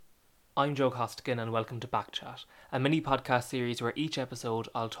I'm Joe Costigan and welcome to Backchat, a mini podcast series where each episode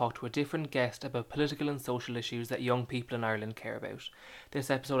I'll talk to a different guest about political and social issues that young people in Ireland care about. This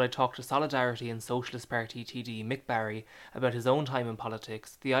episode I talked to Solidarity and Socialist Party TD Mick Barry about his own time in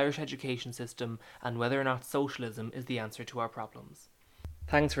politics, the Irish education system and whether or not socialism is the answer to our problems.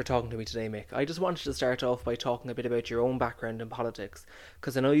 Thanks for talking to me today, Mick. I just wanted to start off by talking a bit about your own background in politics,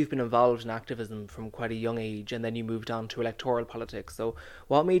 because I know you've been involved in activism from quite a young age and then you moved on to electoral politics. So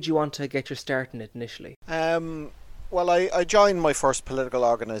what made you want to get your start in it initially? I joined my first political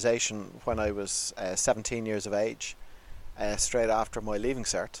organisation when I was 17 years of age, straight after my Leaving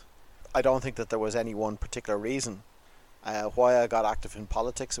Cert. I don't think that there was any one particular reason why I got active in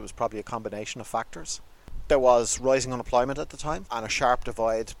politics. It was probably a combination of factors. There was rising unemployment at the time and a sharp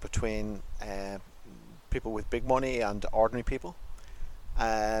divide between people with big money and ordinary people.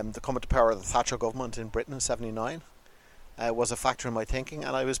 The coming to power of the Thatcher government in Britain in '79 was a factor in my thinking,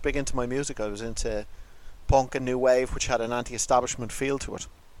 and I was big into my music. I was into punk and new wave, which had an anti-establishment feel to it.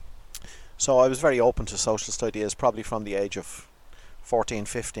 So I was very open to socialist ideas probably from the age of 14,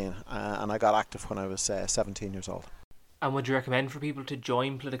 15, and I got active when I was 17 years old. And would you recommend for people to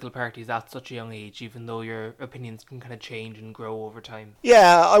join political parties at such a young age, even though your opinions can kind of change and grow over time?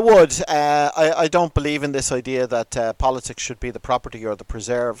 Yeah, I would. I don't believe in this idea that politics should be the property or the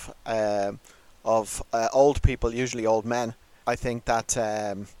preserve of old people, usually old men. I think that,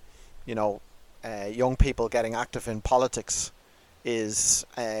 young people getting active in politics is,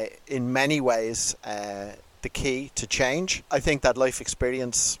 in many ways, the key to change. I think that life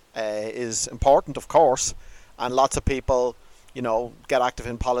experience is important, of course, and lots of people, get active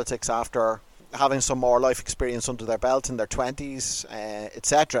in politics after having some more life experience under their belt in their 20s,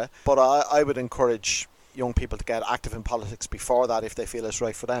 etc. But I would encourage young people to get active in politics before that if they feel it's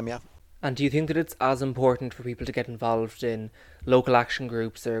right for them, yeah. And do you think that it's as important for people to get involved in local action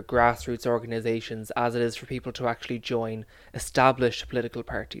groups or grassroots organisations as it is for people to actually join established political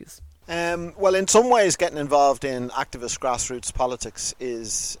parties? Well, in some ways, getting involved in activist grassroots politics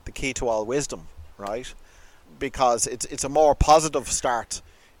is the key to all wisdom, right? Because it's a more positive start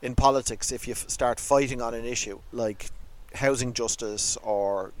in politics if you start fighting on an issue like housing justice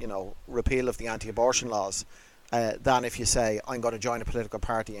or repeal of the anti-abortion laws than if you say I'm going to join a political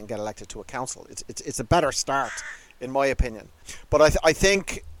party and get elected to a council. It's a better start in my opinion. But I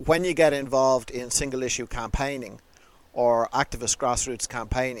think when you get involved in single issue campaigning or activist grassroots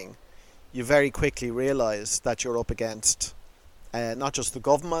campaigning, you very quickly realise that you're up against not just the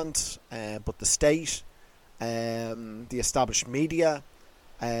government but the state, the established media,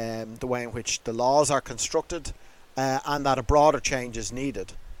 the way in which the laws are constructed, and that a broader change is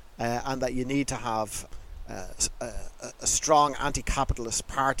needed, and that you need to have a strong anti-capitalist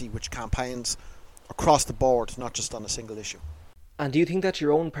party which campaigns across the board, not just on a single issue. And do you think that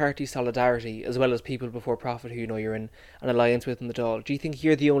your own party Solidarity, as well as People Before Profit, who you're in an alliance with in the Dáil, do you think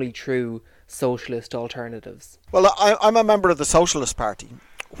you're the only true socialist alternatives? Well, I'm a member of the Socialist Party,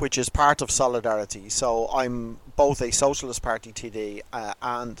 which is part of Solidarity. So I'm both a Socialist Party TD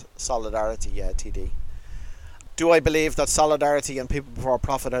and Solidarity TD. Do I believe that Solidarity and People Before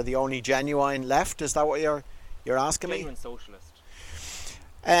Profit are the only genuine left? Is that what you're asking me? Genuine socialist.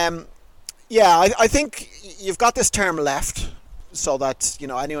 I think you've got this term left, so that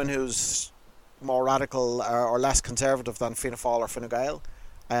anyone who's more radical or less conservative than Fianna Fáil or Fine Gael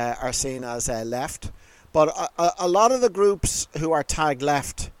are seen as left. But a lot of the groups who are tagged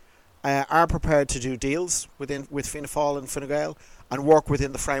left are prepared to do deals with Fianna Fáil and Fine Gael and work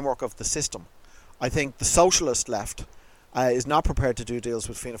within the framework of the system. I think the socialist left is not prepared to do deals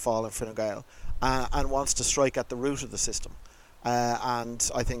with Fianna Fáil and Fine Gael and wants to strike at the root of the system. And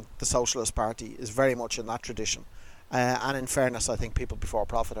I think the Socialist Party is very much in that tradition. And in fairness, I think People Before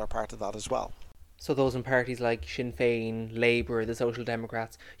Profit are part of that as well. So those in parties like Sinn Féin, Labour, the Social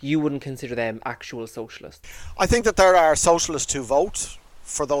Democrats, you wouldn't consider them actual socialists? I think that there are socialists who vote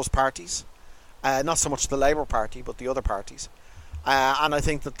for those parties, not so much the Labour Party, but the other parties. And I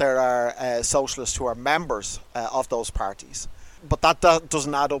think that there are socialists who are members of those parties. But that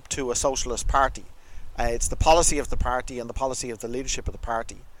doesn't add up to a socialist party. It's the policy of the party and the policy of the leadership of the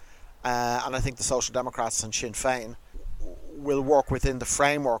party. And I think the Social Democrats and Sinn Féin will work within the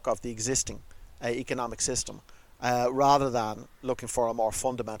framework of the existing economic system rather than looking for a more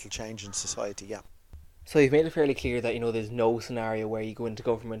fundamental change in society, yeah. So you've made it fairly clear that there's no scenario where you go into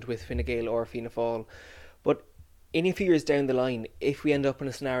government with Fine Gael or Fianna Fáil, but in a few years down the line, if we end up in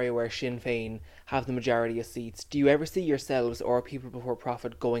a scenario where Sinn Féin have the majority of seats, do you ever see yourselves or People Before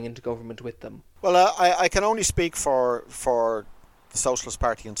Profit going into government with them? Well, I can only speak for the Socialist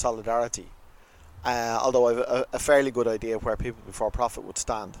Party and Solidarity, although I have a fairly good idea where People Before Profit would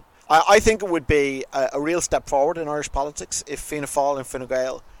stand. I think it would be a real step forward in Irish politics if Fianna Fáil and Fine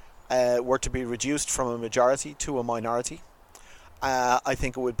Gael were to be reduced from a majority to a minority. I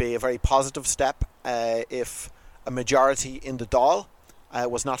think it would be a very positive step if a majority in the Dáil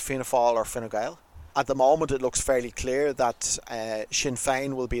was not Fianna Fáil or Fine Gael. At the moment, it looks fairly clear that Sinn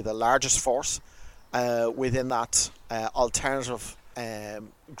Féin will be the largest force within that alternative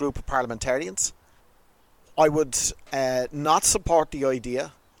group of parliamentarians. I would not support the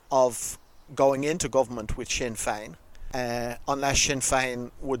idea of going into government with Sinn Féin unless Sinn Féin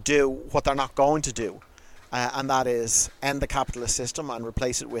would do what they're not going to do, and that is end the capitalist system and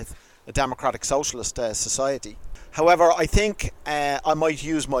replace it with a democratic socialist society. However, I think I might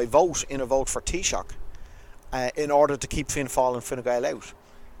use my vote in a vote for Taoiseach in order to keep Fianna Fáil and Fine Gael out.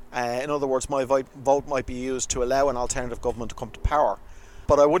 In other words, my vote might be used to allow an alternative government to come to power.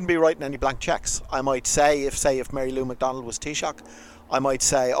 But I wouldn't be writing any blank cheques. I might say, if Mary Lou McDonald was Taoiseach, I might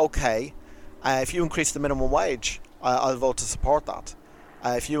say, OK, if you increase the minimum wage, I'll vote to support that.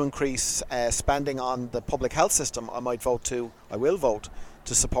 If you increase spending on the public health system, I will vote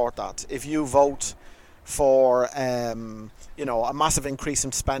to support that. If you vote for a massive increase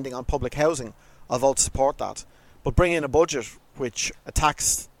in spending on public housing, I'll vote to support that. But bring in a budget which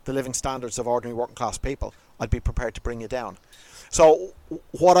attacks the living standards of ordinary working class people, I'd be prepared to bring you down. So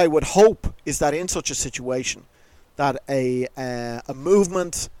what I would hope is that in such a situation, that a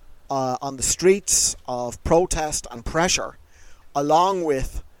movement on the streets of protest and pressure, along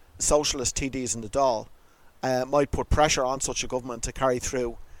with socialist TDs in the Dáil, might put pressure on such a government to carry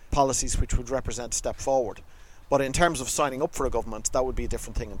through policies which would represent a step forward. But in terms of signing up for a government, that would be a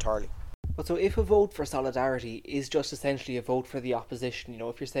different thing entirely. But so if a vote for solidarity is just essentially a vote for the opposition,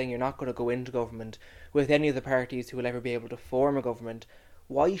 if you're saying you're not going to go into government with any of the parties who will ever be able to form a government,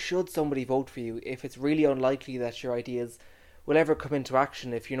 why should somebody vote for you if it's really unlikely that your ideas will ever come into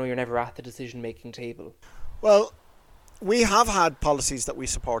action if you're never at the decision-making table? Well, we have had policies that we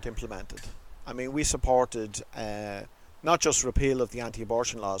support implemented. I mean, we supported not just repeal of the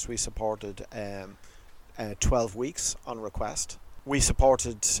anti-abortion laws, we supported 12 weeks on request. We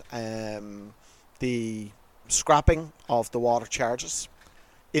supported the scrapping of the water charges.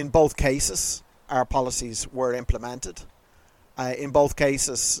 In both cases, our policies were implemented. In both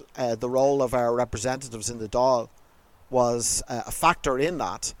cases, the role of our representatives in the Dáil was a factor in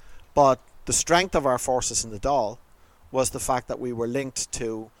that, but the strength of our forces in the Dáil was the fact that we were linked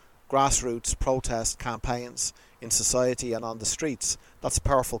to grassroots protest campaigns in society and on the streets. That's a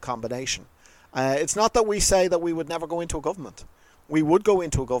powerful combination. It's not that we say that we would never go into a government. We would go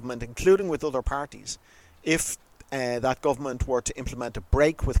into a government, including with other parties, if that government were to implement a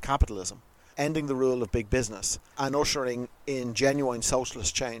break with capitalism, ending the rule of big business and ushering in genuine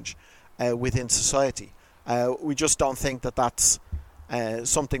socialist change within society. We just don't think that that's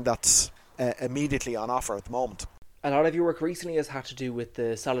something that's immediately on offer at the moment. A lot of your work recently has had to do with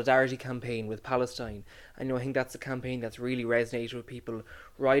the Solidarity campaign with Palestine. I think that's a campaign that's really resonated with people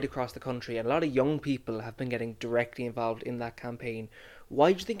right across the country, and a lot of young people have been getting directly involved in that campaign.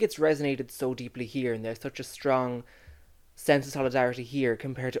 Why do you think it's resonated so deeply here, and there's such a strong sense of solidarity here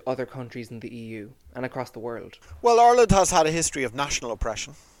compared to other countries in the EU and across the world? Well, Ireland has had a history of national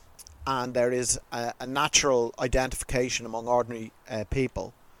oppression, and there is a natural identification among ordinary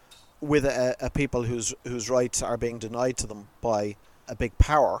people with a people whose rights are being denied to them by a big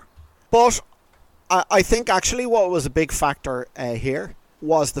power. But I think actually what was a big factor here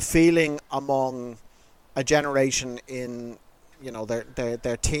was the feeling among a generation in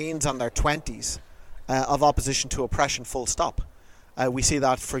their teens and their 20s of opposition to oppression, full stop. We see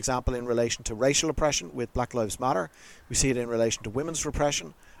that, for example, in relation to racial oppression with Black Lives Matter. We see it in relation to women's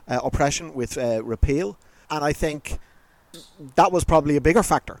oppression with repeal. And I think that was probably a bigger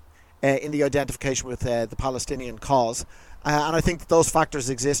factor in the identification with the Palestinian cause. And I think that those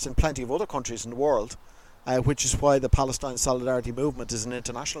factors exist in plenty of other countries in the world, which is why the Palestine Solidarity Movement is an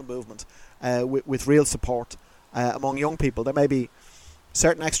international movement with real support among young people. There may be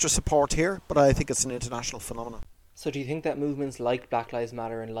certain extra support here, but I think it's an international phenomenon. So do you think that movements like Black Lives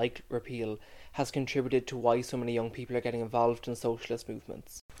Matter and like repeal has contributed to why so many young people are getting involved in socialist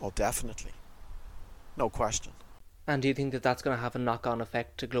movements? Oh, definitely. No question. And do you think that that's going to have a knock-on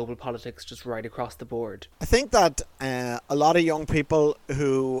effect to global politics just right across the board? I think that a lot of young people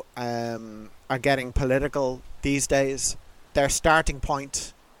who are getting political these days, their starting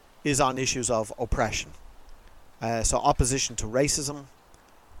point is on issues of oppression. So opposition to racism,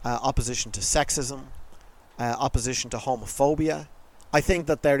 opposition to sexism, opposition to homophobia. I think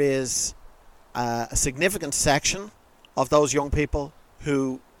that there is a significant section of those young people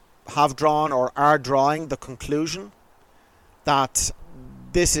who have drawn or are drawing the conclusion that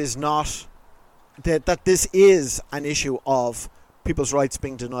this is not that this is an issue of people's rights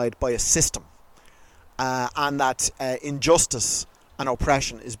being denied by a system, and that injustice and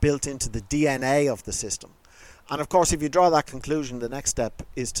oppression is built into the DNA of the system. And of course, if you draw that conclusion, the next step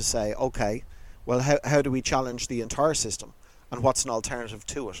is to say, okay, well, how do we challenge the entire system, and what's an alternative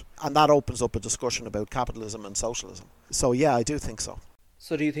to it? And that opens up a discussion about capitalism and socialism. So yeah, I do think so.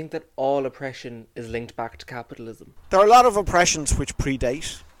 So do you think that all oppression is linked back to capitalism? There are a lot of oppressions which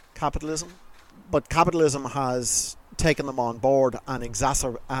predate capitalism, but capitalism has taken them on board and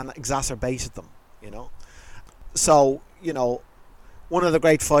exacerbated them, So, one of the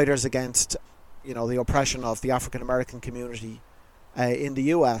great fighters against, the oppression of the African American community in the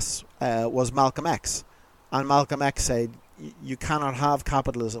US was Malcolm X. And Malcolm X said, you cannot have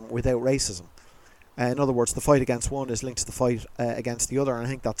capitalism without racism. In other words, the fight against one is linked to the fight against the other, and I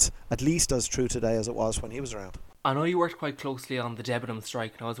think that's at least as true today as it was when he was around. I know you worked quite closely on the Debenhams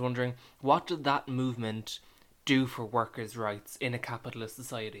strike, and I was wondering, what did that movement do for workers' rights in a capitalist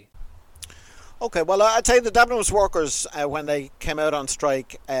society? Okay, well, I'd say the Debenhams workers, when they came out on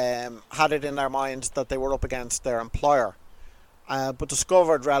strike, had it in their minds that they were up against their employer, but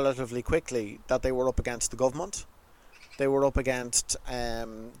discovered relatively quickly that they were up against the government. They were up against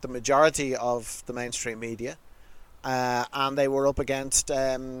the majority of the mainstream media, and they were up against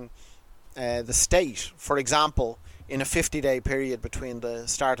the state. For example, in a 50-day period between the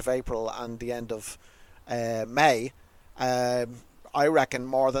start of April and the end of May, I reckon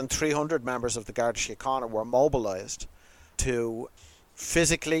more than 300 members of the Garda Síochána were mobilised to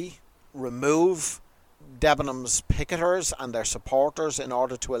physically remove Debenhams picketers and their supporters in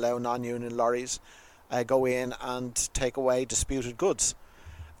order to allow non-union lorries go in and take away disputed goods.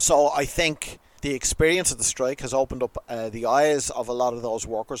 So I think the experience of the strike has opened up the eyes of a lot of those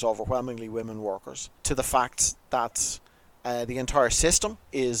workers, overwhelmingly women workers, to the fact that the entire system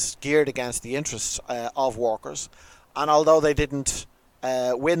is geared against the interests of workers. And although they didn't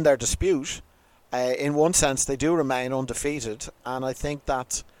win their dispute, in one sense they do remain undefeated. And I think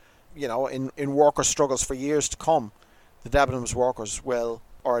that, in worker struggles for years to come, the Debenhams workers will,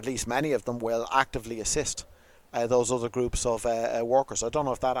 or at least many of them will, actively assist those other groups of workers. I don't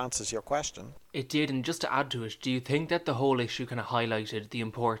know if that answers your question. It did, and just to add to it, do you think that the whole issue kind of highlighted the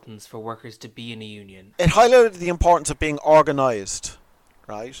importance for workers to be in a union? It highlighted the importance of being organised,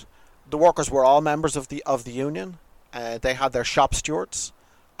 right? The workers were all members of the union. They had their shop stewards,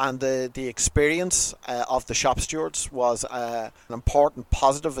 and the experience of the shop stewards was an important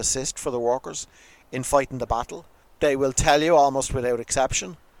positive assist for the workers in fighting the battle. They will tell you almost without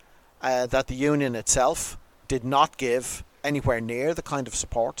exception that the union itself did not give anywhere near the kind of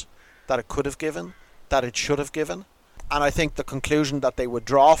support that it could have given, that it should have given. And I think the conclusion that they would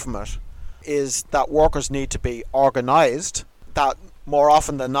draw from it is that workers need to be organised. That more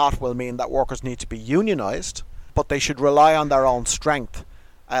often than not will mean that workers need to be unionised, but they should rely on their own strength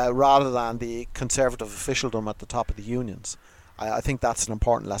rather than the conservative officialdom at the top of the unions. I think that's an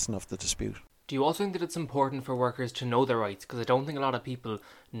important lesson of the dispute. Do you also think that it's important for workers to know their rights? Because I don't think a lot of people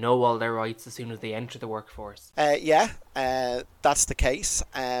know all their rights as soon as they enter the workforce. That's the case.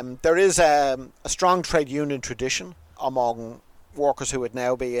 There is a strong trade union tradition among workers who would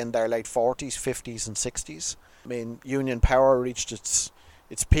now be in their late 40s, 50s and 60s. I mean, union power reached its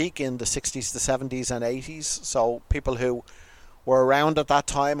peak in the 60s, the 70s and 80s. So people who were around at that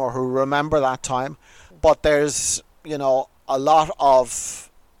time or who remember that time. But there's, a lot of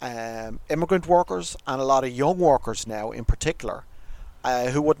immigrant workers and a lot of young workers now in particular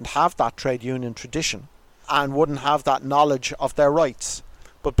who wouldn't have that trade union tradition and wouldn't have that knowledge of their rights.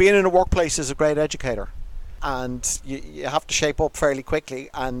 But being in a workplace is a great educator, and you have to shape up fairly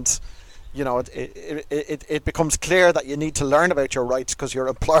quickly, and it becomes clear that you need to learn about your rights because your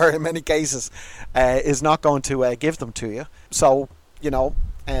employer in many cases is not going to give them to you. So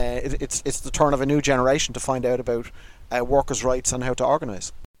it's the turn of a new generation to find out about workers' rights and how to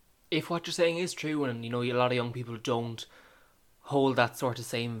organise. If what you're saying is true, and a lot of young people don't hold that sort of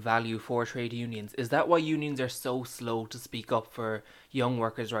same value for trade unions, is that why unions are so slow to speak up for young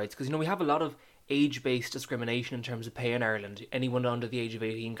workers' rights? Because we have a lot of age-based discrimination in terms of pay in Ireland. Anyone under the age of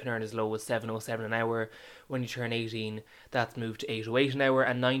 18 can earn as low as $7.07 an hour. When you turn 18, that's moved to $8.08 an hour,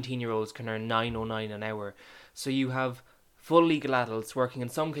 and 19-year-olds can earn $9.09 an hour. So you have full legal adults working in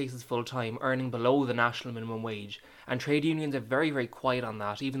some cases full-time, earning below the national minimum wage. And trade unions are very, very quiet on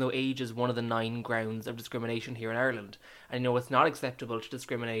that, even though age is one of the 9 grounds of discrimination here in Ireland. I know it's not acceptable to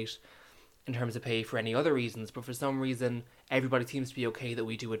discriminate in terms of pay for any other reasons, but for some reason everybody seems to be okay that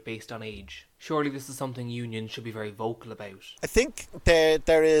we do it based on age. Surely this is something unions should be very vocal about. I think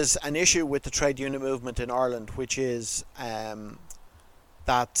there is an issue with the trade union movement in Ireland, which is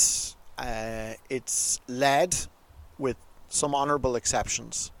that it's led, with some honourable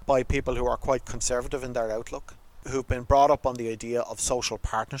exceptions, by people who are quite conservative in their outlook, who've been brought up on the idea of social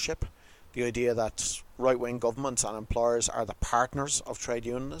partnership, the idea that right-wing governments and employers are the partners of trade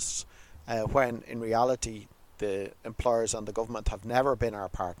unionists, when in reality the employers and the government have never been our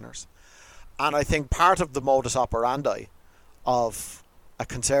partners. And I think part of the modus operandi of a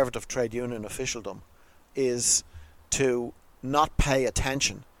conservative trade union officialdom is to not pay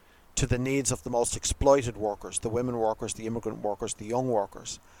attention to the needs of the most exploited workers, the women workers, the immigrant workers, the young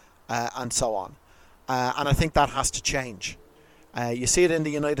workers, and so on. And I think that has to change. You see it in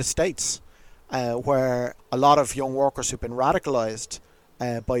the United States, where a lot of young workers who've been radicalised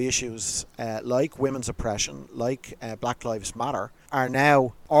by issues like women's oppression, like Black Lives Matter, are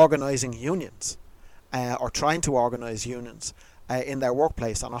now organising unions, or trying to organise unions in their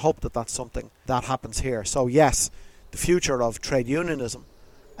workplace. And I hope that that's something that happens here. So yes, the future of trade unionism,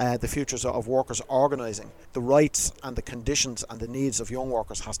 the futures of workers organising, the rights and the conditions and the needs of young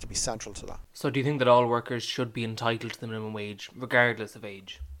workers has to be central to that. So do you think that all workers should be entitled to the minimum wage, regardless of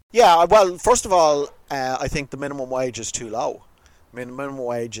age? Yeah, well, first of all, I think the minimum wage is too low. I mean, the minimum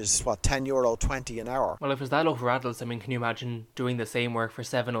wage is, €10.20 an hour. Well, if it's that low for adults, I mean, can you imagine doing the same work for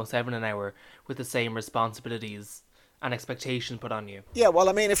 €7.07 an hour with the same responsibilities and expectations put on you? Yeah, well,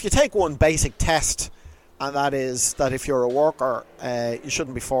 I mean, if you take one basic test, and that is that if you're a worker, you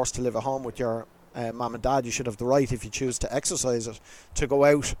shouldn't be forced to live at home with your mum and dad. You should have the right, if you choose to exercise it, to go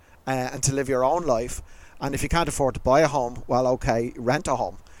out and to live your own life. And if you can't afford to buy a home, well, okay, rent a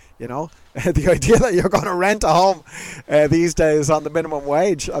home. You know, the idea that you're going to rent a home these days on the minimum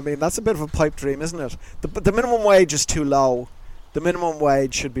wage, I mean, that's a bit of a pipe dream, isn't it? The minimum wage is too low. The minimum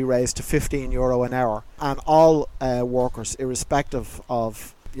wage should be raised to €15 an hour. And all workers, irrespective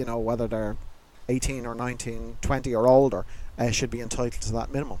of, you know, whether they're 18 or 19, 20 or older, should be entitled to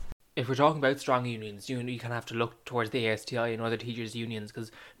that minimum. If we're talking about strong unions, you kind of have to look towards the ASTI and other teachers' unions,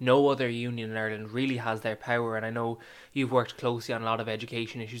 because no other union in Ireland really has their power. And I know you've worked closely on a lot of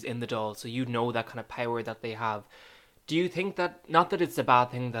education issues in the Dáil, so you know that kind of power that they have. Do you think that, not that it's a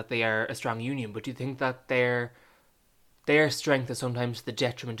bad thing that they are a strong union, but do you think that their strength is sometimes to the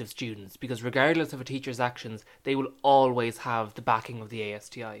detriment of students? Because regardless of a teacher's actions, they will always have the backing of the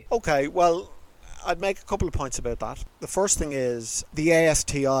ASTI. Okay, well, I'd make a couple of points about that. The first thing is the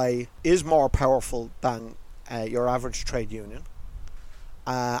ASTI is more powerful than your average trade union.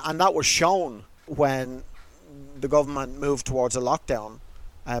 And that was shown when the government moved towards a lockdown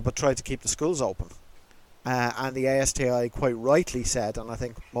but tried to keep the schools open. And the ASTI quite rightly said, and I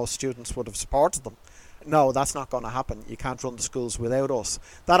think most students would have supported them, no, that's not going to happen. You can't run the schools without us.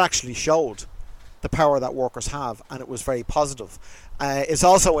 That actually showed the power that workers have, and it was very positive. It's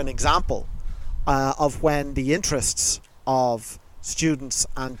also an example of when the interests of students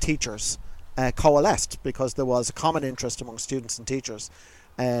and teachers coalesced, because there was a common interest among students and teachers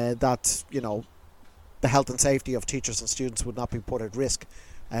that, you know, the health and safety of teachers and students would not be put at risk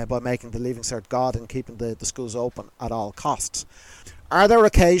by making the Leaving Cert God and keeping the schools open at all costs. Are there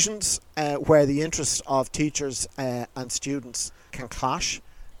occasions where the interests of teachers and students can clash?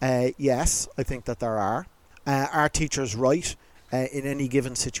 Yes, I think that there are. Are teachers right in any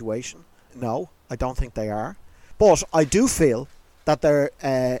given situation? No, I don't think they are. But I do feel that there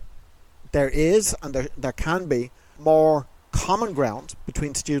is and there can be more common ground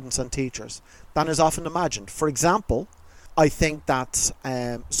between students and teachers than is often imagined. For example, I think that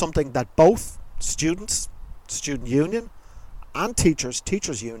something that both students, student union, and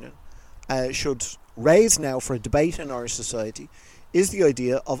teachers union should raise now for a debate in our society is the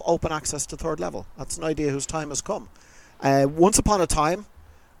idea of open access to third level. That's an idea whose time has come. Once upon a time,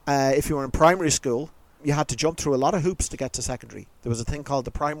 if you were in primary school, you had to jump through a lot of hoops to get to secondary. There was a thing called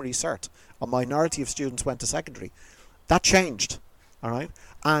the primary cert. A minority of students went to secondary. That changed, all right?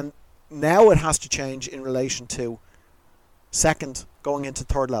 And now it has to change in relation to second going into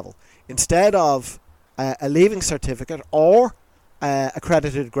third level. Instead of a leaving certificate or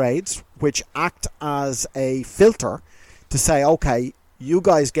accredited grades, which act as a filter to say, okay, you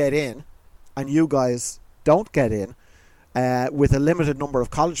guys get in and you guys don't get in, with a limited number of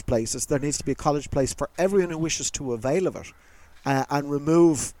college places, there needs to be a college place for everyone who wishes to avail of it, and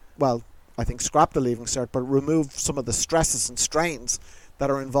remove, well, I think scrap the leaving cert, but remove some of the stresses and strains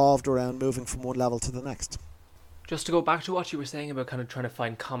that are involved around moving from one level to the next. Just to go back to what you were saying about kind of trying to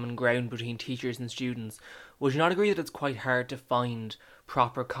find common ground between teachers and students, would you not agree that it's quite hard to find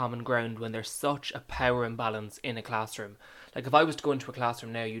proper common ground when there's such a power imbalance in a classroom? Like, if I was to go into a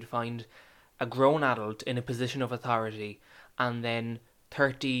classroom now, you'd find a grown adult in a position of authority and then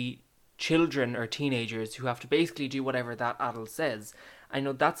 30 children or teenagers who have to basically do whatever that adult says. I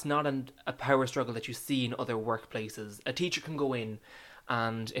know that's not a power struggle that you see in other workplaces. A teacher can go in,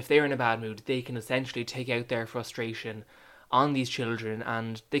 and if they're in a bad mood, they can essentially take out their frustration on these children,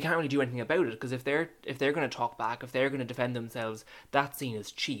 and they can't really do anything about it, because if they're going to talk back, if they're going to defend themselves, that's seen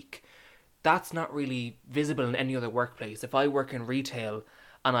as cheek. That's not really visible in any other workplace. If I work in retail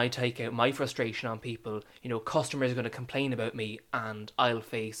and I take out my frustration on people, customers are going to complain about me and I'll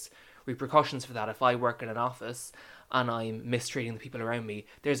face repercussions for that. If I work in an office and I'm mistreating the people around me,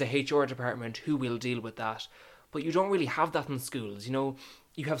 there's a HR department who will deal with that. But you don't really have that in schools.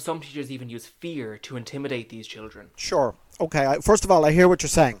 You have some teachers even use fear to intimidate these children. Sure. Okay. First of all, I hear what you're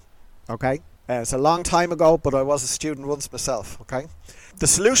saying. Okay. It's a long time ago, but I was a student once myself. Okay. The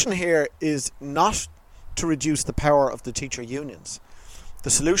solution here is not to reduce the power of the teacher unions. The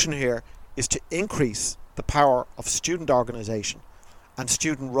solution here is to increase the power of student organisation and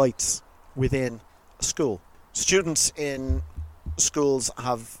student rights within a school. Students in schools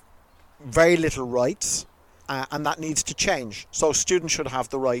have very little rights, and that needs to change. So students should have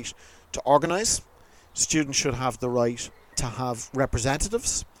the right to organise. Students should have the right to have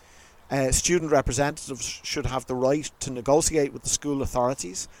representatives. Student representatives should have the right to negotiate with the school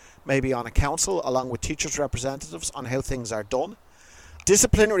authorities, maybe on a council, along with teachers' representatives, on how things are done.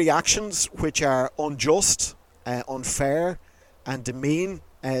 Disciplinary actions which are unjust, unfair, and demean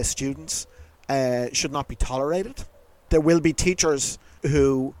students should not be tolerated. There will be teachers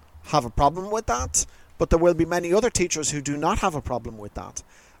who have a problem with that, but there will be many other teachers who do not have a problem with that.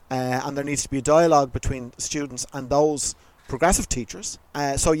 And there needs to be a dialogue between students and those progressive teachers.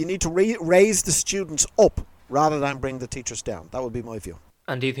 So you need to raise the students up rather than bring the teachers down. That would be my view.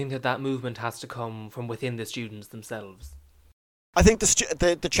 And do you think that movement has to come from within the students themselves? I think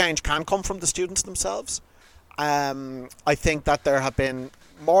the change can come from the students themselves. I think that there have been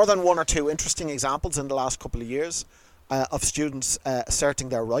more than one or two interesting examples in the last couple of years of students asserting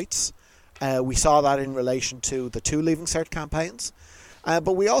their rights. We saw that in relation to the 2 Leaving Cert campaigns.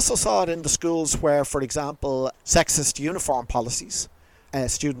 But we also saw it in the schools where, for example, sexist uniform policies,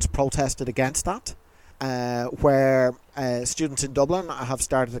 students protested against that, where students in Dublin have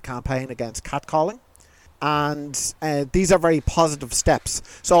started a campaign against catcalling. And these are very positive steps.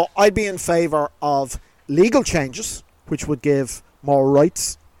 So I'd be in favour of legal changes, which would give more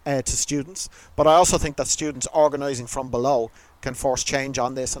rights to students. But I also think that students organising from below can force change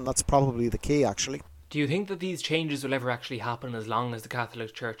on this, and that's probably the key, actually. Do you think that these changes will ever actually happen as long as the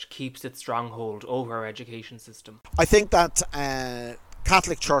Catholic Church keeps its stronghold over our education system? I think that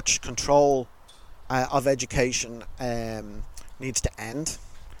Catholic Church control of education needs to end.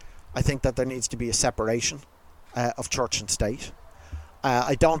 I think that there needs to be a separation of church and state.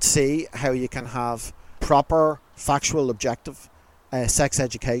 I don't see how you can have proper, factual, objective sex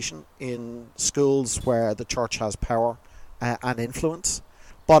education in schools where the church has power and influence.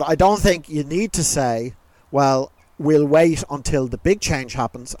 But I don't think you need to say, well, we'll wait until the big change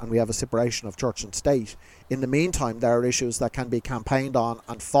happens and we have a separation of church and state. In the meantime, there are issues that can be campaigned on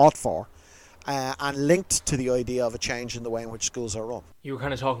and fought for and linked to the idea of a change in the way in which schools are run. You were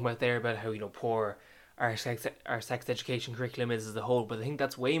kind of talking about there about how poor our sex education curriculum is as a whole, but I think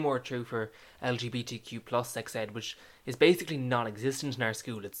that's way more true for LGBTQ plus sex ed, which is basically non-existent in our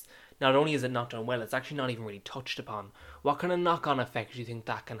school. It's not only is it not done well, it's actually not even really touched upon. What kind of knock-on effect do you think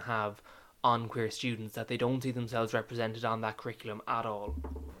that can have on queer students, that they don't see themselves represented on that curriculum at all?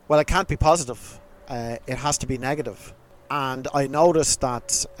 Well, it can't be positive. It has to be negative. And I noticed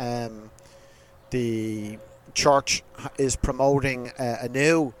that the church is promoting a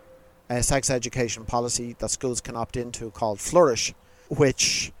new sex education policy that schools can opt into called Flourish,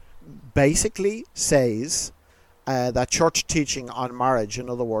 which basically says that church teaching on marriage, in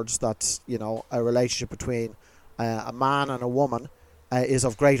other words, that a relationship between a man and a woman is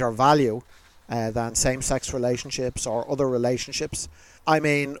of greater value than same-sex relationships or other relationships. I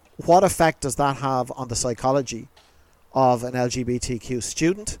mean, what effect does that have on the psychology of an LGBTQ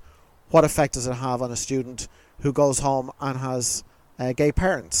student? What effect does it have on a student who goes home and has gay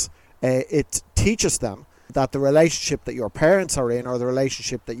parents? It teaches them that the relationship that your parents are in, or the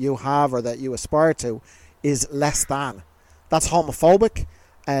relationship that you have or that you aspire to, is less than. That's homophobic,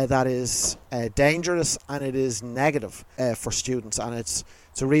 that is dangerous, and it is negative for students. And it's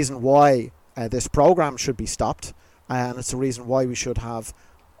a reason why this programme should be stopped, and it's a reason why we should have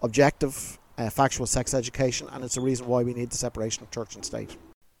objective, factual sex education, and it's a reason why we need the separation of church and state.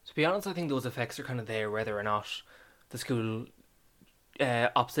 To be honest, I think those effects are kind of there whether or not the school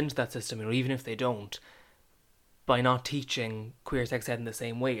opts into that system, even if they don't. By not teaching queer sex ed in the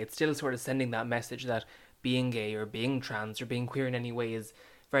same way, it's still sort of sending that message that being gay or being trans or being queer in any way is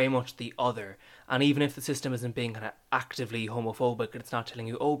very much the other. And even if the system isn't being kind of actively homophobic and it's not telling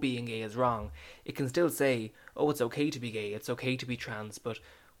you, oh, being gay is wrong, it can still say, oh, it's okay to be gay, it's okay to be trans. But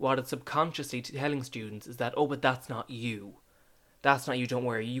what it's subconsciously telling students is that, oh, but that's not you. That's not you, don't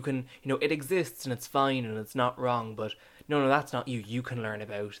worry. You can, it exists and it's fine and it's not wrong, but no, that's not you. You can learn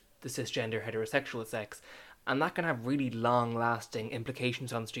about the cisgender heterosexual sex. And that can have really long-lasting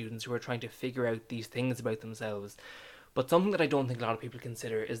implications on students who are trying to figure out these things about themselves. But something that I don't think a lot of people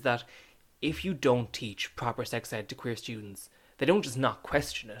consider is that if you don't teach proper sex ed to queer students, they don't just not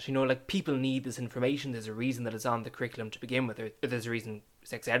question it. People need this information. There's a reason that it's on the curriculum to begin with, or there's a reason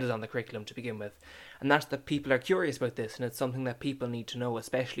sex ed is on the curriculum to begin with. And that's that people are curious about this, and it's something that people need to know,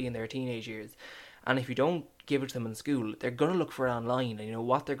 especially in their teenage years. And if you don't give it to them in school, they're going to look for it online, and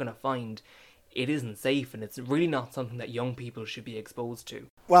what they're going to find, it isn't safe, and it's really not something that young people should be exposed to.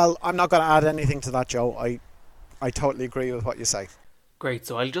 Well, I'm not going to add anything to that, Joe. I totally agree with what you say. Great,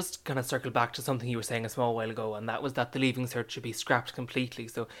 so I'll just kind of circle back to something you were saying a small while ago, and that was that the Leaving Cert should be scrapped completely.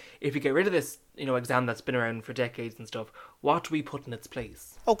 So if you get rid of this, exam that's been around for decades and stuff, what do we put in its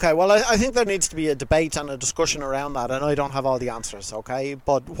place? Okay, well, I think there needs to be a debate and a discussion around that, and I don't have all the answers, okay?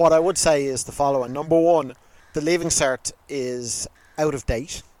 But what I would say is the following. Number one, the Leaving Cert is out of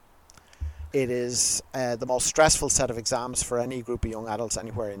date. It is the most stressful set of exams for any group of young adults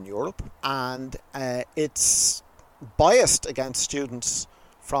anywhere in Europe, and it's biased against students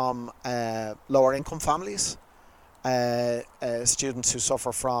from lower income families, students who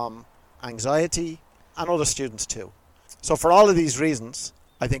suffer from anxiety, and other students too. So for all of these reasons,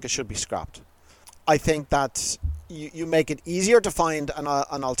 I think it should be scrapped. I think that you make it easier to find an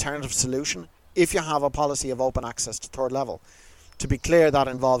alternative solution if you have a policy of open access to third level. To be clear, that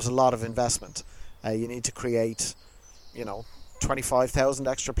involves a lot of investment. You need to create, 25,000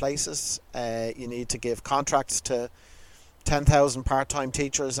 extra places. You need to give contracts to 10,000 part-time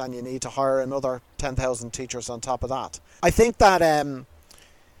teachers, and you need to hire another 10,000 teachers on top of that. I think that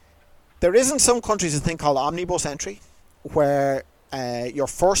there is in some countries a thing called omnibus entry, where your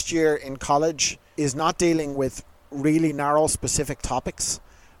first year in college is not dealing with really narrow specific topics,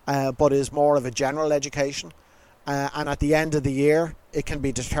 but is more of a general education. And at the end of the year, it can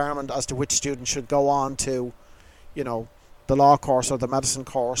be determined as to which student should go on to, the law course or the medicine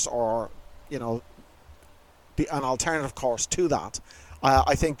course, or, an alternative course to that.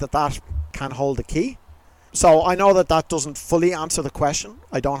 I think that can hold the key. So I know that doesn't fully answer the question.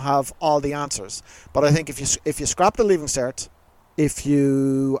 I don't have all the answers. But I think if you scrap the Leaving Cert, if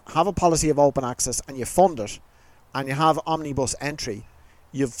you have a policy of open access and you fund it, and you have omnibus entry,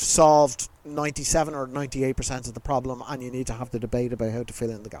 you've solved 97 or 98% of the problem, and you need to have the debate about how to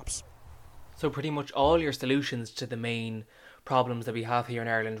fill in the gaps. So pretty much all your solutions to the main problems that we have here in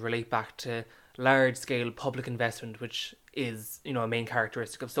Ireland relate back to large-scale public investment, which is, a main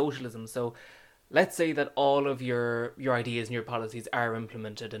characteristic of socialism. So let's say that all of your ideas and your policies are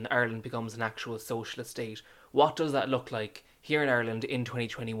implemented and Ireland becomes an actual socialist state. What does that look like here in Ireland in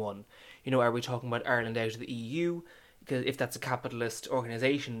 2021? Are we talking about Ireland out of the EU? Because if that's a capitalist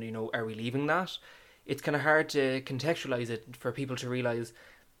organisation, are we leaving that? It's kind of hard to contextualise it for people to realise,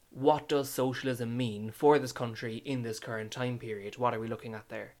 what does socialism mean for this country in this current time period? What are we looking at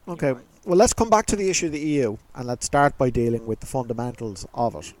there? Okay, well, let's come back to the issue of the EU, and let's start by dealing with the fundamentals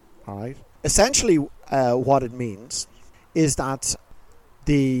of it, all right? Essentially, what it means is that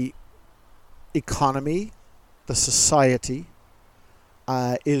the economy, the society,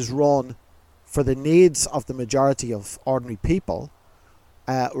 is run for the needs of the majority of ordinary people,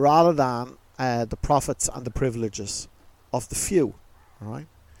 rather than the profits and the privileges of the few, all right?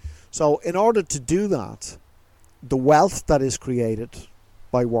 So in order to do that, the wealth that is created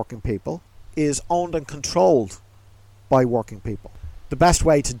by working people is owned and controlled by working people. The best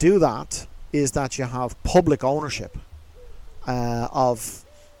way to do that is that you have public ownership of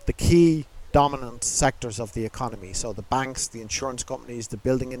the key dominant sectors of the economy. So the banks, the insurance companies, the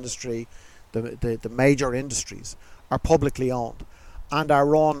building industry, the major industries are publicly owned and are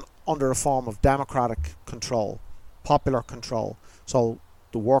run under a form of democratic control, popular control. So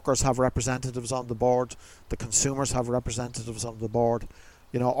the workers have representatives on the board, the consumers have representatives on the board,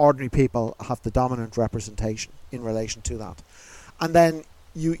 ordinary people have the dominant representation in relation to that. And then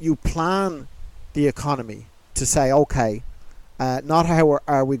you plan the economy to say, okay, not how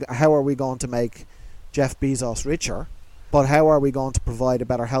are we going to make Jeff Bezos richer, but how are we going to provide a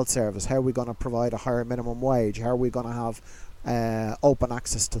better health service? How are we going to provide a higher minimum wage? How are we going to have open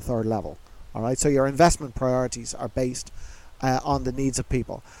access to third level? All right, so your investment priorities are based on the needs of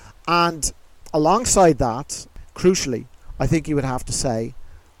people. And alongside that, crucially, I think you would have to say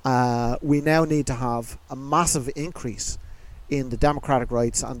we now need to have a massive increase in the democratic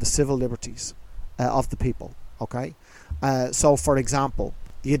rights and the civil liberties of the people. Okay, so for example,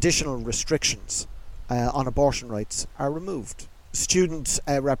 the additional restrictions on abortion rights are removed. Student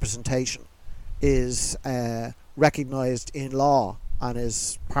representation is recognised in law and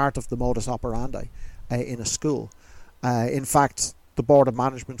is part of the modus operandi in a school. In fact, the board of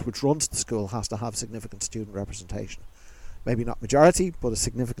management which runs the school has to have significant student representation. Maybe not majority, but a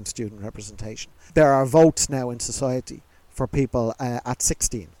significant student representation. There are votes now in society for people at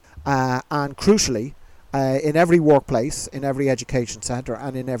 16. And crucially, in every workplace, in every education centre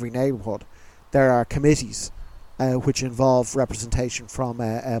and in every neighbourhood, there are committees which involve representation from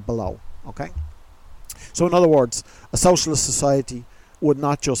below. Okay? So in other words, a socialist society would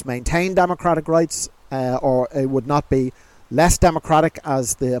not just maintain democratic rights, or it would not be less democratic,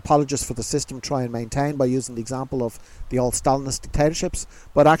 as the apologists for the system try and maintain by using the example of the old Stalinist dictatorships,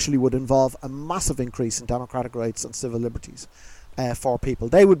 but actually would involve a massive increase in democratic rights and civil liberties for people.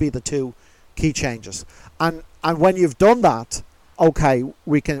 They would be the two key changes. And when you've done that, okay,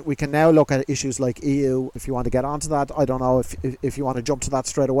 we can now look at issues like EU. If you want to get onto that, I don't know if you want to jump to that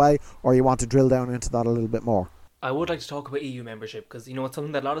straight away, or you want to drill down into that a little bit more. I would like to talk about EU membership, because it's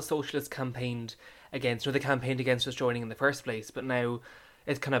something that a lot of socialists campaigned against. They campaigned against us joining in the first place, but now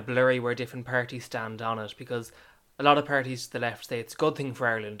it's kind of blurry where different parties stand on it, because a lot of parties to the left say it's a good thing for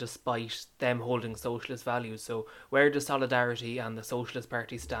Ireland despite them holding socialist values. So where does Solidarity and the Socialist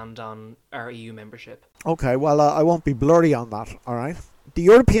Party stand on our EU membership? Okay, well, I won't be blurry on that, all right? The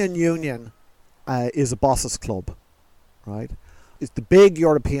European Union is a boss's club, right? It's the big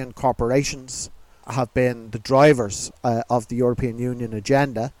European corporations have been the drivers of the European Union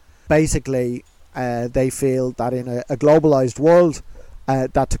agenda. Basically, they feel that in a globalised world,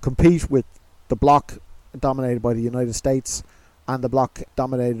 that to compete with the bloc dominated by the United States and the bloc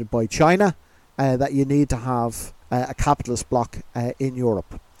dominated by China, that you need to have a capitalist bloc in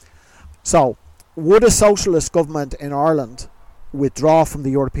Europe. So, would a socialist government in Ireland withdraw from the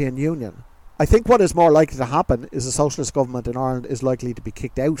European Union? I think what is more likely to happen is a socialist government in Ireland is likely to be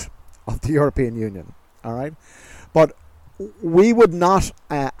kicked out of the European Union. All right, but we would not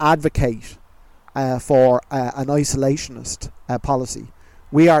advocate for an isolationist policy.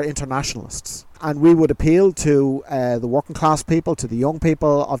 We are internationalists, and we would appeal to the working class people, to the young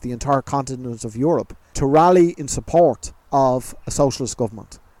people of the entire continent of Europe, to rally in support of a socialist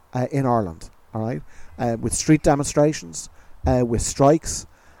government in Ireland. All right, with street demonstrations, with strikes,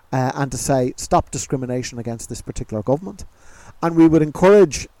 and to say stop discrimination against this particular government. And we would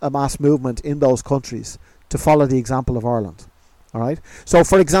encourage a mass movement in those countries to follow the example of Ireland. All right. So,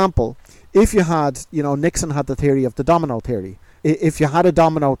 for example, if you had, Nixon had the theory of the domino theory. If you had a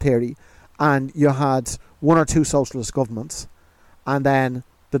domino theory and you had one or two socialist governments, and then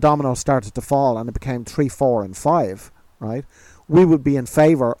the dominoes started to fall and it became 3, 4 and 5, right, we would be in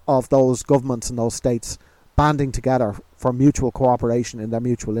favour of those governments and those states banding together for mutual cooperation in their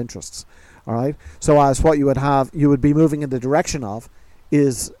mutual interests. All right. So as what you would be moving in the direction of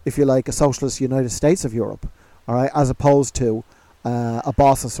is, if you like, a socialist United States of Europe. All right, as opposed to a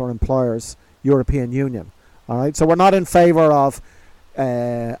bosses or employers European Union. All right. So we're not in favour of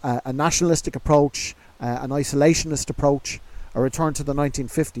a nationalistic approach, an isolationist approach, a return to the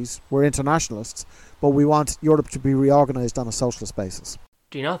 1950s. We're internationalists, but we want Europe to be reorganised on a socialist basis.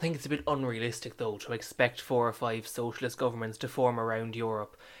 Do you not think it's a bit unrealistic, though, to expect 4 or 5 socialist governments to form around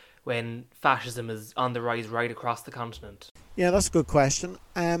Europe when fascism is on the rise right across the continent? Yeah, that's a good question.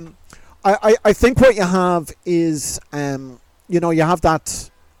 I think what you have is, you have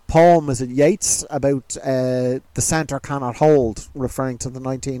that poem, is it Yeats, about the centre cannot hold, referring to the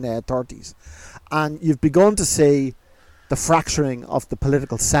 1930s. And you've begun to see the fracturing of the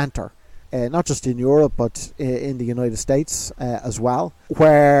political centre, not just in Europe, but in the United States as well,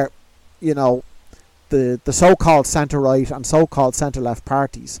 where, the so-called centre-right and so-called centre-left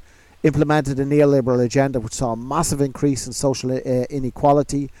parties implemented a neoliberal agenda which saw a massive increase in social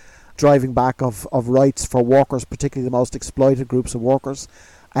inequality, driving back of rights for workers, particularly the most exploited groups of workers,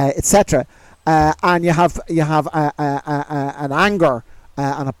 etc. And you have an anger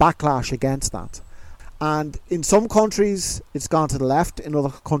and a backlash against that. And in some countries it's gone to the left, in other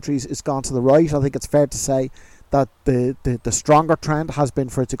countries it's gone to the right. I think it's fair to say that the stronger trend has been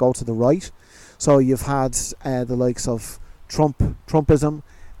for it to go to the right. So you've had the likes of Trumpism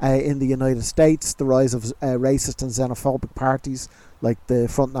in the United States, the rise of racist and xenophobic parties like the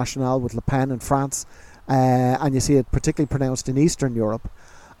Front National with Le Pen in France, and you see it particularly pronounced in Eastern Europe.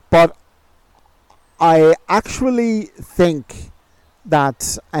 But I actually think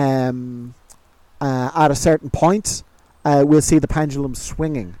that at a certain point we'll see the pendulum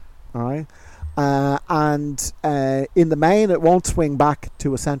swinging, all right? and in the main it won't swing back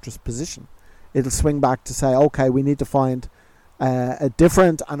to a centrist position. It'll swing back to say, okay, we need to find a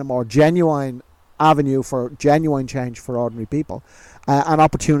different and a more genuine avenue for genuine change for ordinary people, and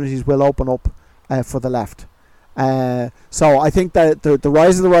opportunities will open up for the left. So I think that the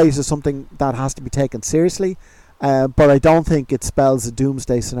rise of the right is something that has to be taken seriously, but I don't think it spells a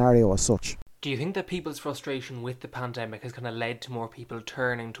doomsday scenario as such. Do you think that people's frustration with the pandemic has kind of led to more people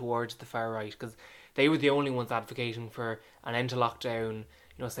turning towards the far right? Because they were the only ones advocating for an end to lockdown,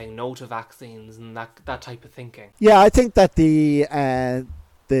 saying no to vaccines and that type of thinking. Yeah, I think that the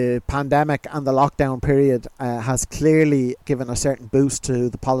pandemic and the lockdown period has clearly given a certain boost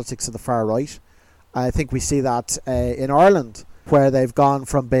to the politics of the far right. I think we see that in Ireland, where they've gone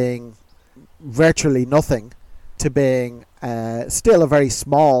from being virtually nothing to being still a very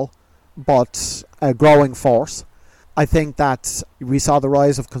small but a growing force. I think that we saw the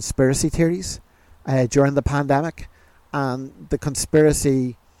rise of conspiracy theories during the pandemic, and the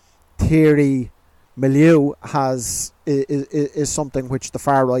conspiracy theory milieu is something which the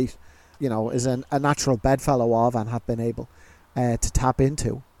far right, is a natural bedfellow of and have been able to tap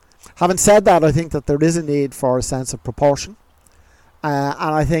into. Having said that, I think that there is a need for a sense of proportion, and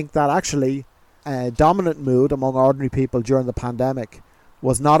I think that actually a dominant mood among ordinary people during the pandemic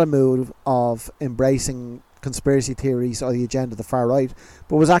was not a mood of embracing conspiracy theories or the agenda of the far right,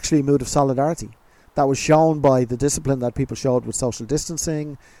 but was actually a mood of solidarity. That was shown by the discipline that people showed with social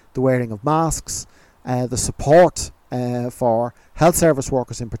distancing, the wearing of masks, the support for health service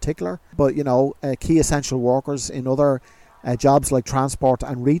workers in particular, but key essential workers in other jobs like transport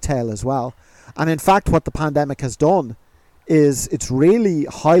and retail as well. And in fact, what the pandemic has done is it's really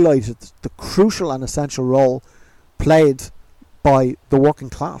highlighted the crucial and essential role played by the working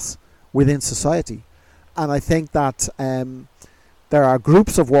class within society. And I think that there are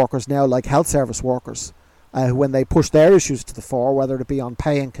groups of workers now, like health service workers, who, when they push their issues to the fore, whether it be on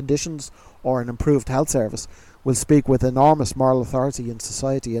pay and conditions or an improved health service, will speak with enormous moral authority in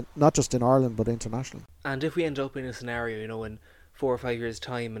society, and not just in Ireland but internationally. And if we end up in a scenario, in 4 or 5 years'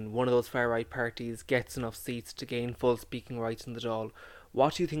 time, and one of those far right parties gets enough seats to gain full speaking rights in the Dáil,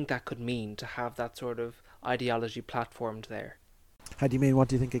 what do you think that could mean to have that sort of ideology platformed there? How do you mean? What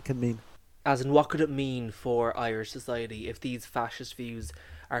do you think it can mean? As in, what could it mean for Irish society if these fascist views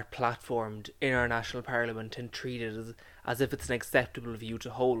are platformed in our national parliament and treated as if it's an acceptable view to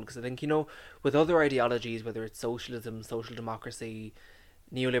hold? Because I think, with other ideologies, whether it's socialism, social democracy,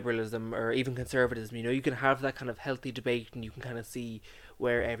 neoliberalism, or even conservatism, you can have that kind of healthy debate and you can kind of see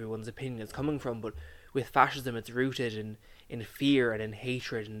where everyone's opinion is coming from. But with fascism, it's rooted in fear and in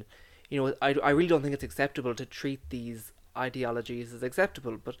hatred. And, I really don't think it's acceptable to treat these ideologies as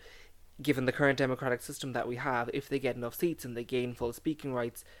acceptable. But given the current democratic system that we have, if they get enough seats and they gain full speaking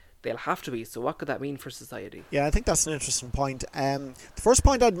rights, they'll have to be. So what could that mean for society? Yeah, I think that's an interesting point. The first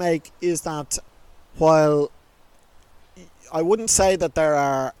point I'd make is that while I wouldn't say that there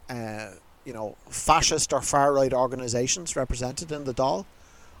are fascist or far right organisations represented in the Dáil,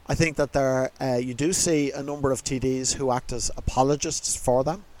 I think that you do see a number of TDs who act as apologists for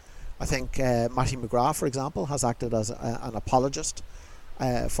them. I think Mattie McGrath, for example, has acted as an apologist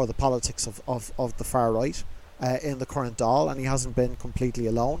for the politics of the far right in the current Dáil, and he hasn't been completely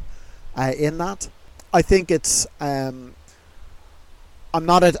alone in that. I think it's I'm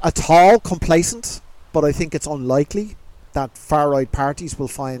not at all complacent, but I think it's unlikely that far right parties will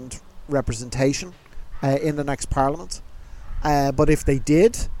find representation in the next parliament. But if they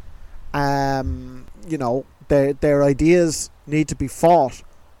did, their ideas need to be fought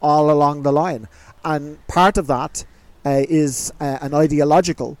all along the line, and part of that is an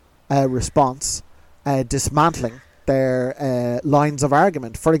ideological response, dismantling their lines of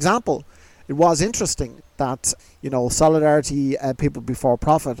argument. For example, it was interesting that Solidarity People Before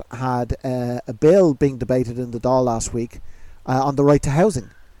Profit had a bill being debated in the Dáil last week on the right to housing,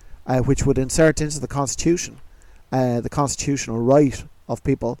 which would insert into the constitution the constitutional right of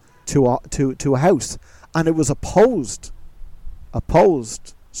people to a house, and it was opposed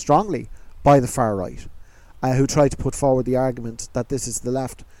strongly by the far right, who tried to put forward the argument that this is the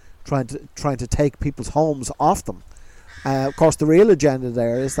left trying to take people's homes off them. Of course, the real agenda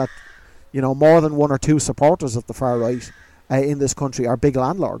there is that more than one or two supporters of the far right in this country are big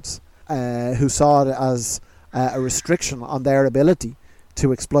landlords who saw it as a restriction on their ability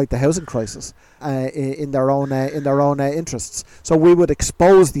to exploit the housing crisis in their own interests. So we would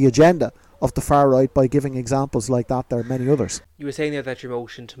expose the agenda of the far right by giving examples like that. There are many others. You were saying there that your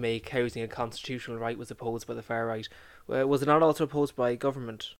motion to make housing a constitutional right was opposed by the far right. Was it not also opposed by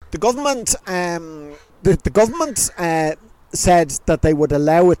government? The government, the government said that they would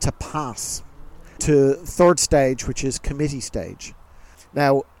allow it to pass, to third stage, which is committee stage.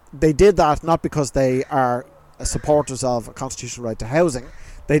 Now, they did that not because they are supporters of a constitutional right to housing.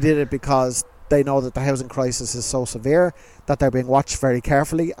 They did it because they know that the housing crisis is so severe that they're being watched very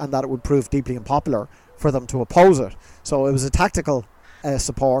carefully and that it would prove deeply unpopular for them to oppose it. So it was a tactical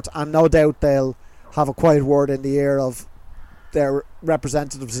support, and no doubt they'll have a quiet word in the ear of their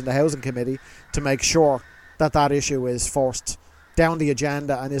representatives in the Housing Committee to make sure that that issue is forced down the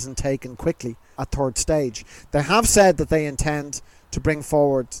agenda and isn't taken quickly at third stage. They have said that they intend to bring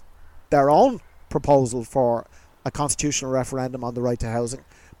forward their own proposal for a constitutional referendum on the right to housing,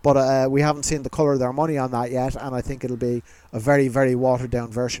 but we haven't seen the colour of their money on that yet, and I think it'll be a very, very watered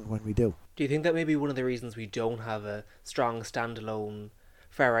down version when we do. Do you think that maybe one of the reasons we don't have a strong standalone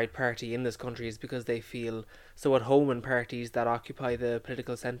far-right party in this country is because they feel so at home in parties that occupy the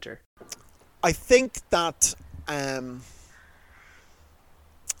political centre? I think that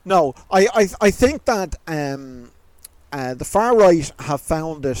no, I think that the far right have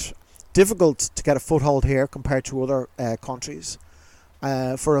found it difficult to get a foothold here compared to other countries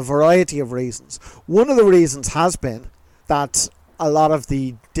for a variety of reasons. One of the reasons has been that a lot of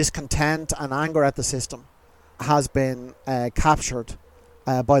the discontent and anger at the system has been captured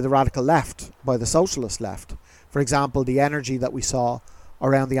by the radical left, by the socialist left. For example, the energy that we saw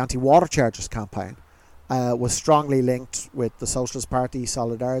around the anti-water charges campaign was strongly linked with the Socialist Party,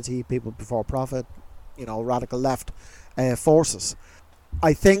 Solidarity, People Before Profit, radical left forces.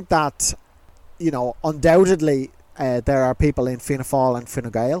 I think that, undoubtedly there are people in Fianna Fáil and Fine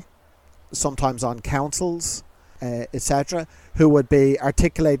Gael, sometimes on councils, etc., who would be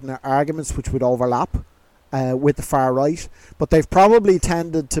articulating arguments which would overlap with the far right, but they've probably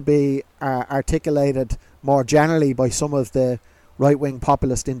tended to be articulated more generally by some of the right-wing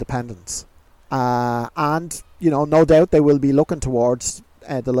populist independents. And, no doubt they will be looking towards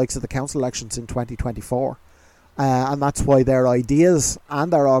the likes of the council elections in 2024. And that's why their ideas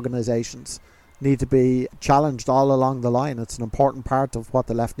and their organisations need to be challenged all along the line. It's an important part of what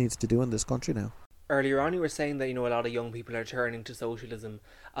the left needs to do in this country now. Earlier on you were saying that, a lot of young people are turning to socialism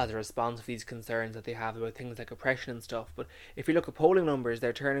as a response to these concerns that they have about things like oppression and stuff. But if you look at polling numbers,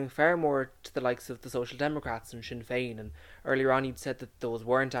 they're turning far more to the likes of the Social Democrats and Sinn Féin. And earlier on you'd said that those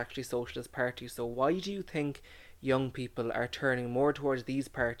weren't actually socialist parties. So why do you think young people are turning more towards these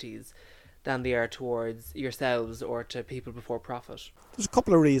parties than they are towards yourselves or to People Before Profit? There's a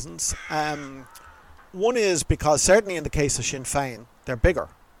couple of reasons. One is because certainly in the case of Sinn Féin, they're bigger.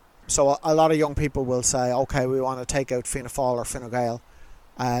 So a lot of young people will say, okay, we want to take out Fianna Fáil or Fine Gael.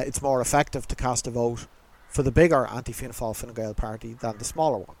 It's more effective to cast a vote for the bigger anti-Fianna Fáil Fine Gael party than the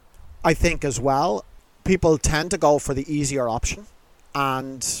smaller one. I think as well, people tend to go for the easier option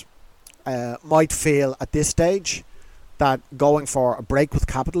and might feel at this stage that going for a break with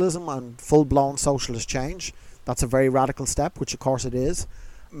capitalism and full-blown socialist change, that's a very radical step, which of course it is.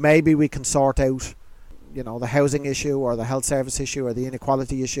 Maybe we can sort out the housing issue or the health service issue or the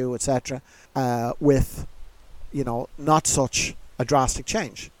inequality issue, etc., with, not such a drastic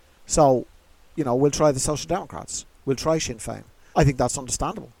change. So, we'll try the Social Democrats. We'll try Sinn Féin. I think that's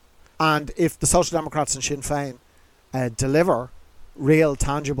understandable. And if the Social Democrats and Sinn Féin deliver real,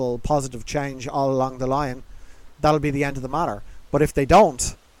 tangible, positive change all along the line, that'll be the end of the matter. But if they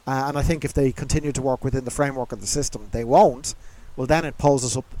don't, and I think if they continue to work within the framework of the system, they won't, well then it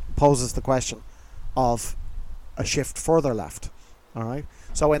poses the question of a shift further left. All right.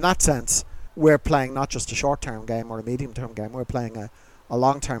 So in that sense, we're playing not just a short-term game or a medium-term game. We're playing a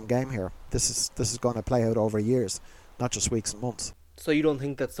long-term game here. This is going to play out over years, not just weeks and months. So you don't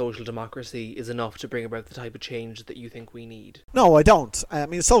think that social democracy is enough to bring about the type of change that you think we need? No, I don't. I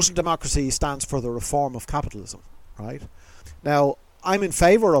mean, social democracy stands for the reform of capitalism, right? Now, I'm in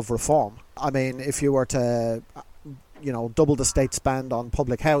favour of reform. I mean, if you were to double the state spend on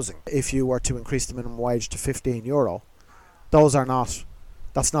public housing, if you were to increase the minimum wage to €15,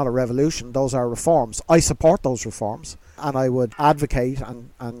 that's not a revolution, those are reforms. I support those reforms and I would advocate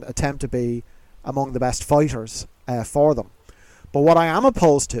and attempt to be among the best fighters for them. But what I am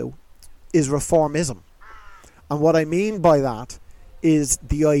opposed to is reformism. And what I mean by that is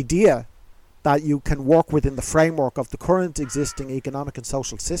the idea that you can work within the framework of the current existing economic and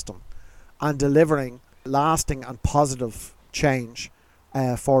social system and delivering lasting and positive change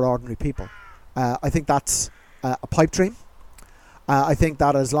for ordinary people. I think that's a pipe dream. I think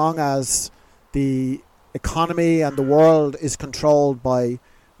that as long as the economy and the world is controlled by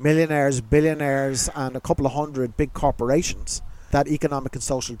millionaires, billionaires and a couple of hundred big corporations, that economic and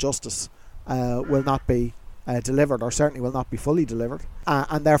social justice will not be delivered, or certainly will not be fully delivered,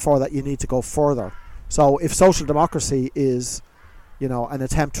 and therefore that you need to go further. So if social democracy is an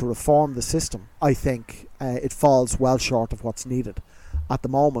attempt to reform the system, I think it falls well short of what's needed at the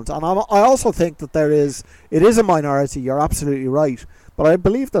moment. And I also think that it is a minority, you're absolutely right, but I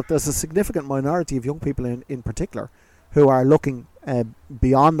believe that there's a significant minority of young people in particular who are looking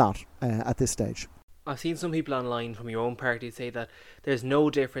beyond that at this stage. I've seen some people online from your own party say that there's no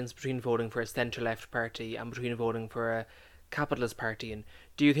difference between voting for a centre-left party and between voting for a capitalist party. And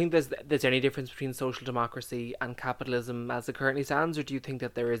do you think there's any difference between social democracy and capitalism as it currently stands, or do you think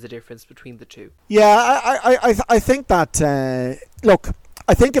that there is a difference between the two? Yeah, I think that, look,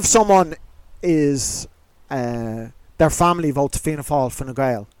 I think if someone is, their family votes Fianna Fáil, Fine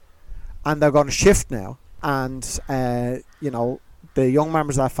Gael, and they're going to shift now, and, the young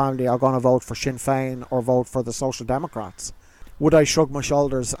members of that family are going to vote for Sinn Féin or vote for the Social Democrats, would I shrug my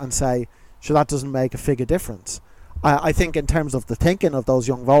shoulders and say, sure, that doesn't make a fig of difference? I think in terms of the thinking of those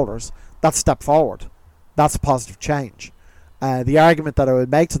young voters, that's a step forward. That's positive change. The argument that I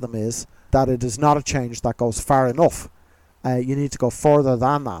would make to them is that it is not a change that goes far enough. You need to go further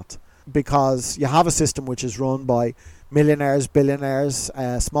than that, because you have a system which is run by millionaires, billionaires,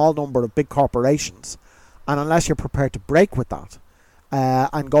 a small number of big corporations, and unless you're prepared to break with that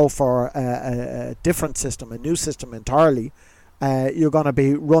and go for a different system, a new system entirely, you're going to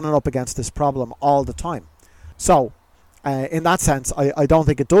be running up against this problem all the time. So, in that sense, I don't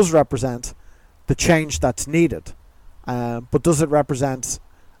think it does represent the change that's needed. But does it represent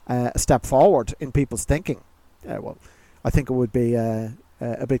a step forward in people's thinking? Well, I think it would be a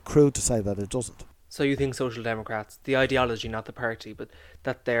bit crude to say that it doesn't. So you think Social Democrats, the ideology, not the party, but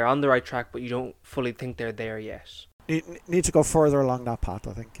that they're on the right track, but you don't fully think they're there yet? Need to go further along that path,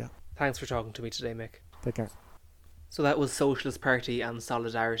 I think, yeah. Thanks for talking to me today, Mick. Take care. So that was Socialist Party and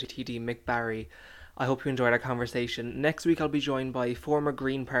Solidarity TD Mick Barry. I hope you enjoyed our conversation. Next week I'll be joined by former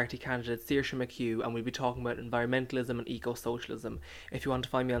Green Party candidate Saoirse McHugh, and we'll be talking about environmentalism and eco-socialism. If you want to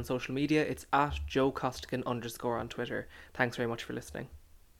find me on social media, it's @JoeCostigan_ on Twitter. Thanks very much for listening.